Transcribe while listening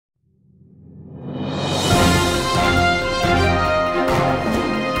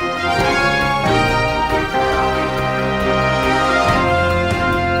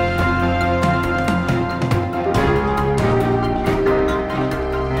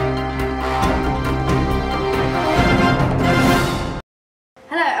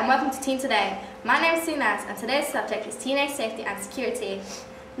Teen Today. My name is Sinaz and today's subject is teenage safety and security.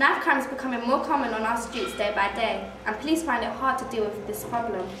 Knife crime is becoming more common on our streets day by day and police find it hard to deal with this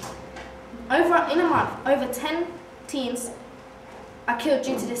problem. In a month, over 10 teens are killed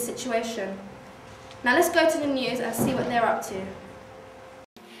due to this situation. Now let's go to the news and see what they're up to.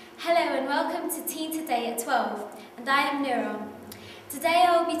 Hello and welcome to Teen Today at 12, and I am Nira. Today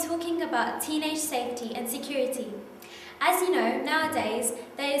I will be talking about teenage safety and security. As you know, nowadays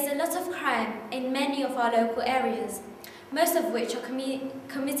there is a lot of crime in many of our local areas, most of which are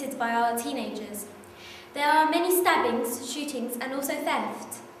committed by our teenagers. There are many stabbings, shootings and also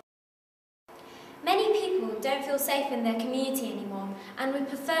theft. Many people don't feel safe in their community anymore and would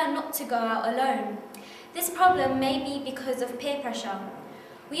prefer not to go out alone. This problem may be because of peer pressure.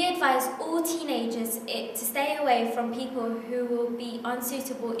 We advise all teenagers to stay away from people who will be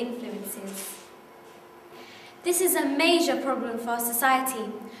unsuitable influences. This is a major problem for our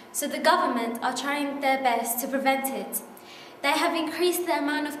society, so the government are trying their best to prevent it. They have increased the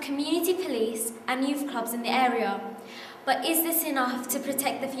amount of community police and youth clubs in the area. But is this enough to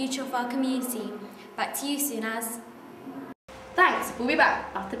protect the future of our community? Back to you, Sunaz. Thanks, we'll be back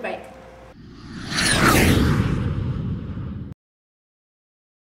after the break.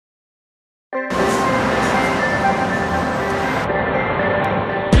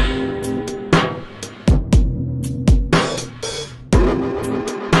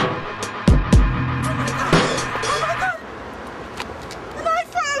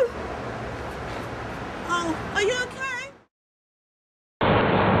 Are you okay?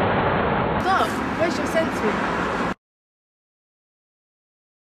 Dog, where's your sensory?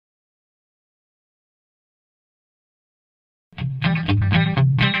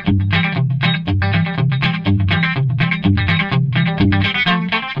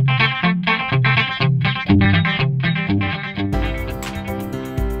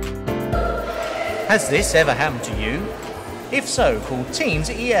 Has this ever happened to you? If so, call Teens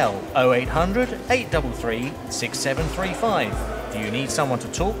EL 0800 833 6735. Do you need someone to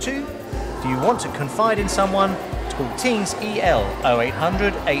talk to? Do you want to confide in someone? Call Teens EL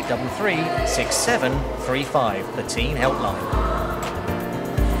 0800 833 6735, the Teen Helpline.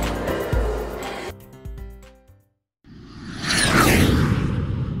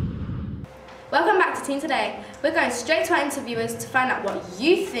 Welcome back to Teen Today. We're going straight to our interviewers to find out what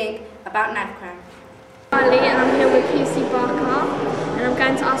you think about knife crime. Charlie, and I'm here with PC Barker, and I'm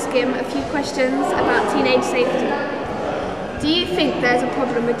going to ask him a few questions about teenage safety. Do you think there's a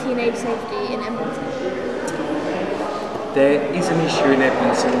problem with teenage safety in Edmonton? There is an issue in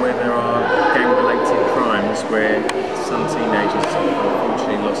Edmonton where there are gang-related crimes where some teenagers have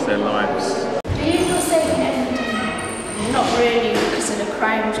unfortunately lost their lives. Do you feel safe in Edmonton? Not really, because of the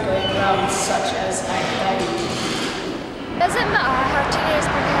crimes going around, such as crime. Does it matter how teenagers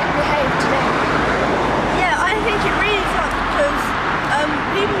behave today? Yeah, I think it really does because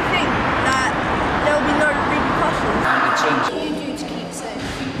people think that there will be no repercussions. What do you do to keep safe?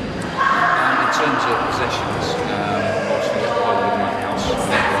 In terms of possessions, obviously I hold in my house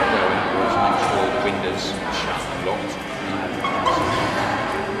whenever I go out, I always make sure the windows are shut and locked.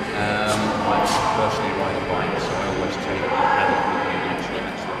 I personally ride a bike, so I always take a padlock with me to make sure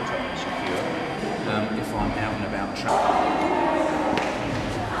that's locked up and secure. If I'm out and about travelling.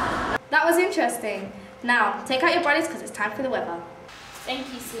 That was interesting. Now, take out your brollies because it's time for the weather. Thank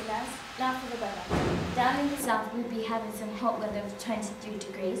you, Sunaz. Now for the weather. Down in the south we'll be having some hot weather of 23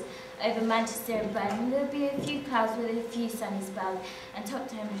 degrees. Over Manchester and Birmingham there'll be a few clouds with a few sunny spells and top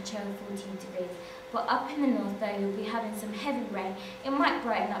temperature of 14 degrees. But up in the north though you'll be having some heavy rain. It might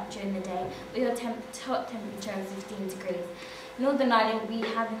brighten up during the day with your top temperature of 15 degrees. Northern Ireland will be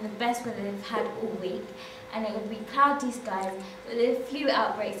having the best weather they've had all week, and it will be cloudy skies with a few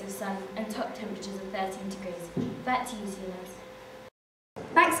outbreaks of sun and top temperatures of 13 degrees. Back to you, Sunaz.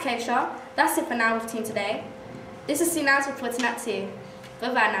 Thanks, Keisha. That's it for now with Teen Today. This is Sunaz reporting at 2.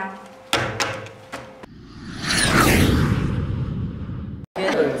 Bye-bye now.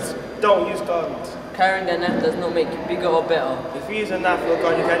 Don't use guns. Carrying a knife does not make you bigger or better. If you use a knife or a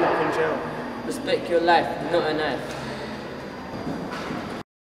gun, you end up in jail. Respect your life, not a knife.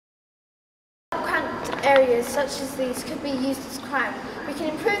 Cramped areas such as these could be used as crime. We can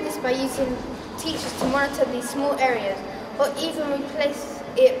improve this by using teachers to monitor these small areas, or even replace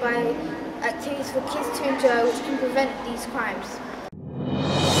it by activities for kids to enjoy which can prevent these crimes.